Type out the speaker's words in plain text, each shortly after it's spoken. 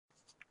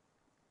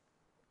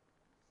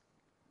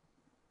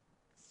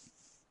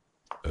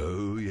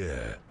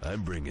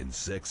I'm bringing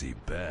sexy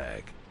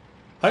back.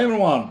 Hi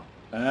everyone,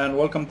 and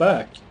welcome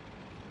back.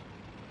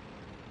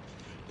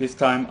 This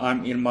time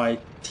I'm in my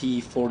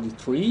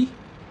T-43.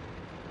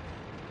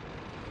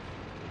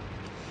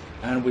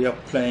 And we are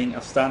playing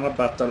a standard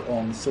battle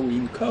on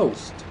Serene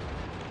coast.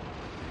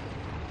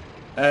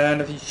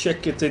 And if you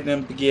check it in the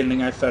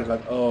beginning, I felt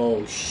like,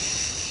 oh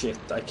shit,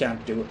 I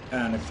can't do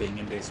anything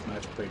in this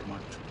match pretty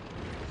much.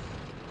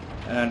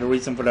 And the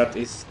reason for that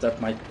is that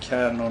my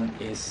cannon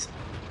is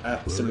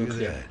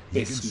absolutely abysmal.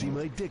 You can see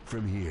my dick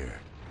from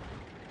here.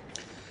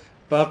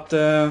 But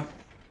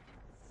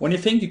when you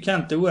think you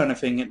can't do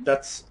anything,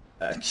 that's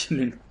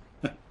actually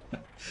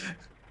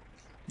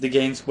the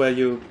games where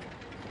you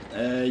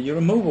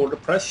remove all the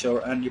pressure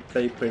and you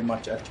play pretty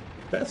much at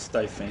your best,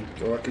 I think,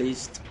 or at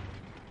least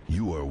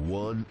you are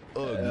one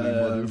ugly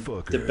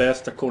motherfucker. The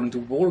best according to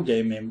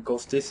Wargaming,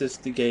 because this is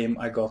the game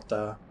I got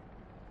a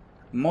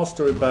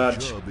Mastery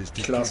Badge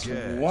Class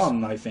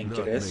 1, I think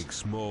it is. Make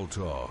small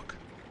talk.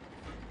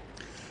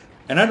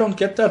 And I don't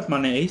get that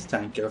many ace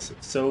tankers,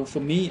 so for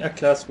me a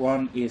Class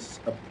 1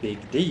 is a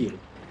big deal.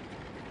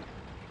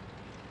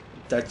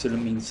 It actually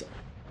means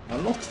a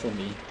lot for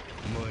me.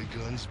 My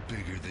gun's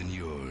bigger than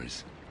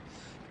yours.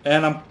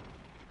 And I'm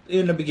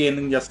in the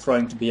beginning just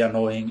trying to be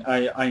annoying.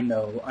 I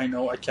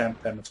know I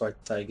can't penetrate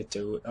Tiger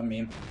 2. I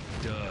mean,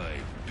 die,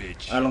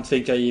 bitch. I don't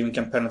think I even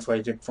can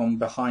penetrate it from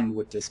behind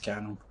with this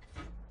cannon.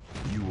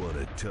 You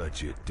wanna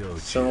touch it, don't you?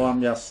 So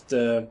I'm just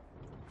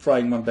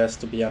trying my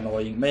best to be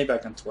annoying. Maybe I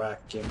can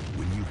track him.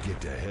 When you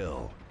get to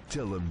hell,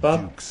 tell him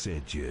Duke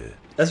sent you.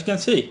 As you can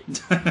see,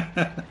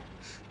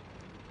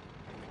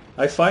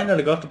 I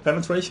finally got the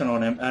penetration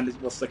on him, and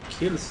it was a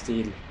kill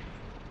steal.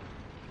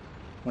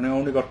 When I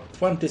only got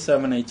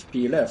 27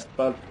 HP left,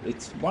 but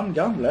it's one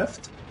gun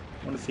left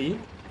on the field.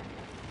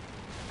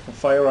 Can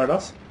fire at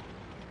us.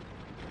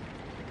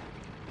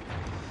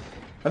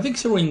 I think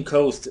Serene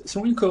Coast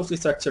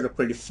is actually a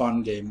pretty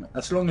fun game,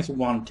 as long as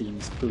one team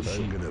is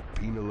pushing. I'm gonna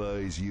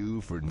penalize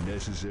you for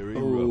necessary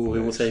roughness.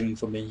 He was aiming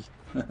for me.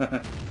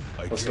 I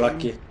was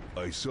lucky.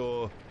 I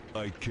saw,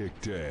 I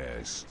kicked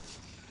ass.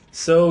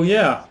 So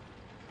yeah,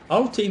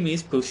 our team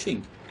is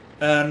pushing,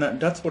 and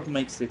that's what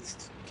makes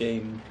this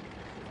game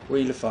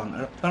really fun.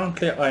 And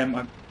apparently I am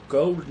a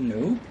gold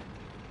noob,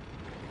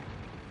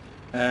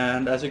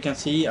 and as you can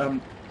see I'm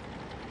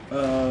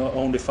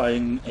only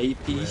firing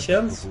AP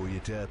shells. Before you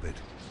tap it.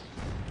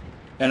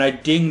 And I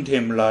dinged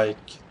him like,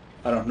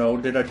 I don't know,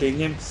 did I ding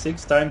him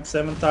 6 times,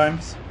 7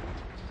 times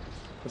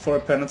before I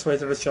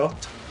penetrated the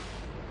shot?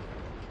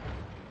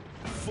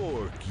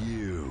 Fork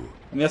you.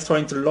 I'm just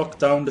trying to lock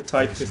down the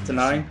Type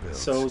 59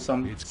 so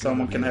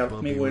someone can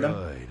help me with him.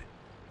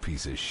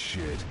 Piece of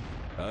shit.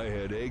 I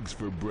had eggs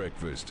for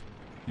breakfast.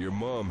 Your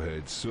mom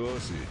had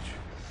sausage.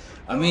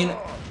 I mean,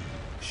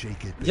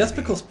 shake it, just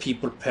because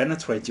people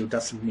penetrate you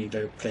doesn't mean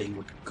they're playing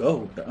with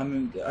gold. I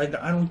mean, I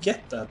don't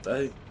get that.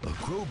 A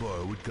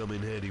crowbar would come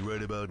in handy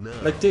right about now.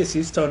 Like this,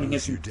 he's turning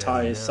his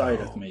entire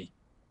side at me.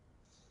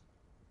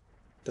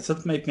 Does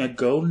that make me a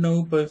gold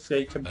noob if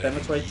they can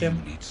penetrate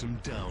him? Need some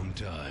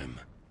downtime.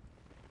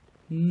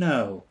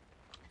 No.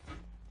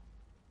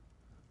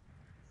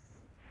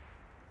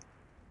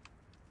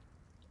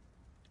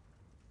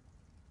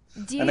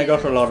 And I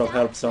got a lot of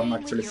help, so I'm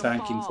actually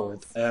thanking for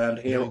it. And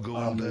here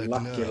I'm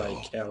lucky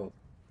like hell.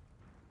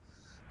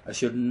 I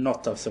should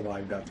not have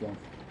survived that one.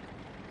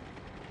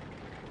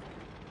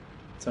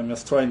 So I'm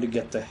just trying to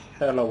get the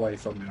hell away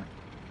from here.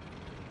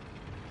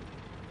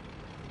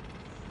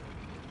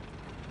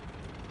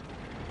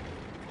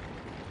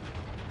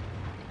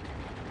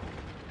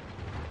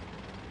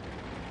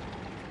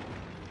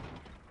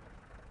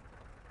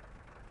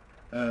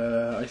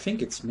 I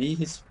think it's me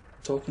he's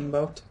talking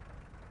about.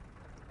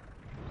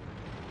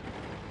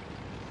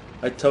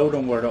 I told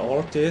him where the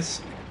art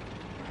is,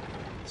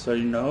 so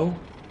you know,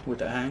 with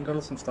the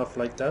angles and stuff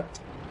like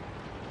that.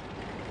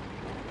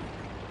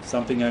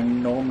 Something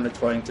I'm normally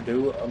trying to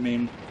do. I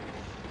mean,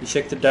 you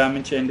check the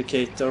damage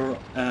indicator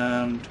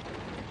and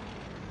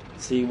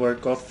see where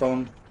it got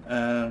from,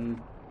 and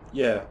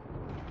yeah,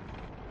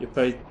 you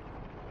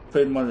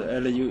pretty much,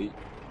 you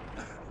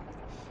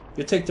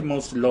take the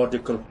most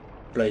logical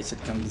place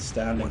it can be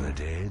standing. Wanna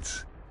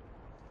dance?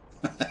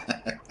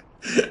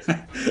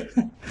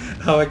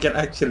 How I can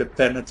actually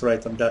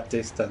penetrate on that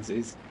distance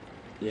is,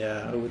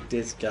 yeah, with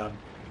this gun.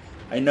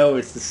 I know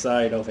it's the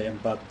side of him,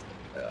 but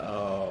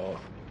oh,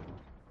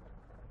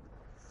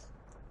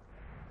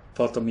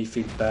 part of me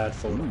feels bad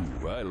for him.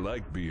 Ooh, I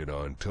like being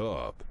on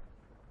top.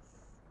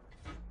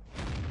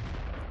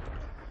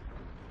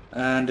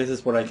 And this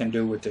is what I can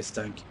do with this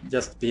tank,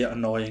 just be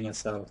annoying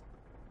as hell.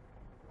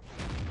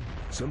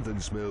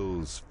 Something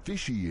smells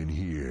fishy in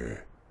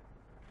here.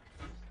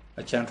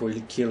 I can't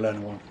really kill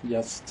anyone,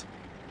 just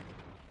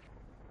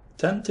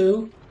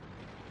 10-2.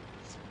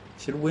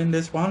 Should win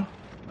this one,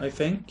 I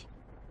think.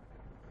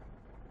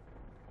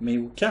 I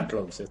mean, we can't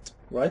lose it,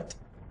 right?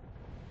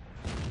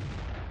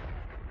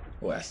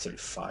 Oh, actually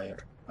fire.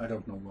 I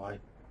don't know why.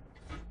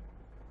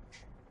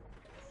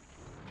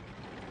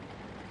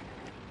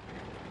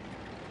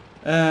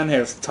 And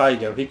here's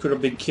Tiger. He could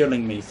have been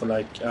killing me for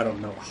like, I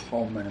don't know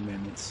how many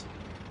minutes.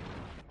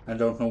 I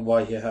don't know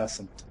why he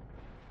hasn't.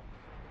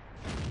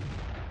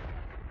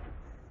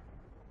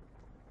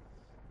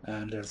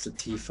 And there's the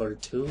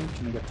T-43.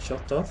 Can I get the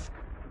shot off?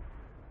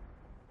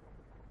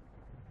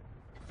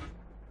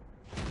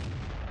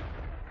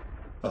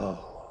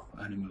 Oh,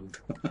 and he moved.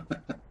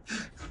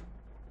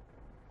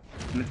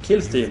 And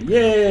kill steal.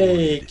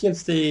 Yay! Kill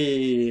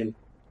steal!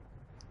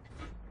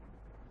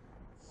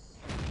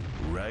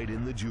 Right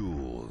in the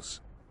jewels.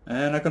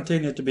 And I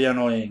continue to be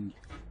annoying.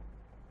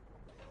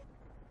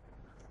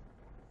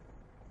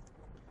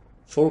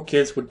 4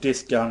 kills with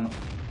this gun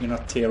in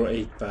a tier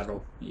 8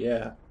 battle.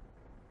 Yeah.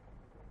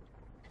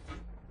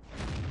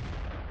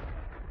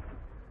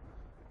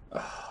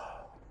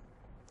 Oh.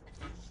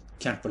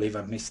 Can't believe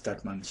I missed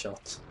that many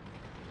shots.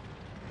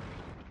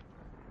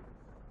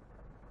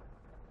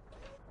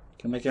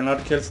 Can I make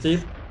another kill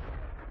steal?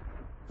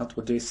 Not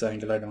with this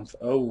angle, I don't.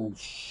 Oh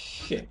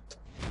shit.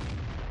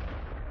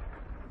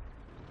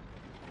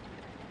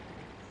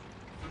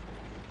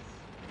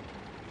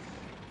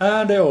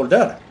 And they're all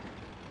dead.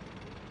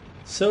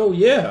 So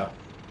yeah.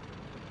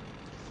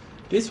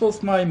 This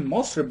was my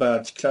Master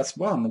Badge Class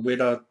 1 with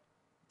a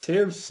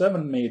Tier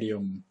 7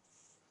 medium.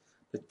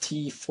 The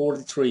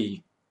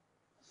T-43.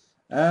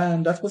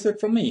 And that was it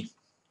from me.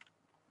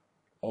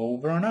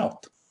 Over and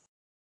out.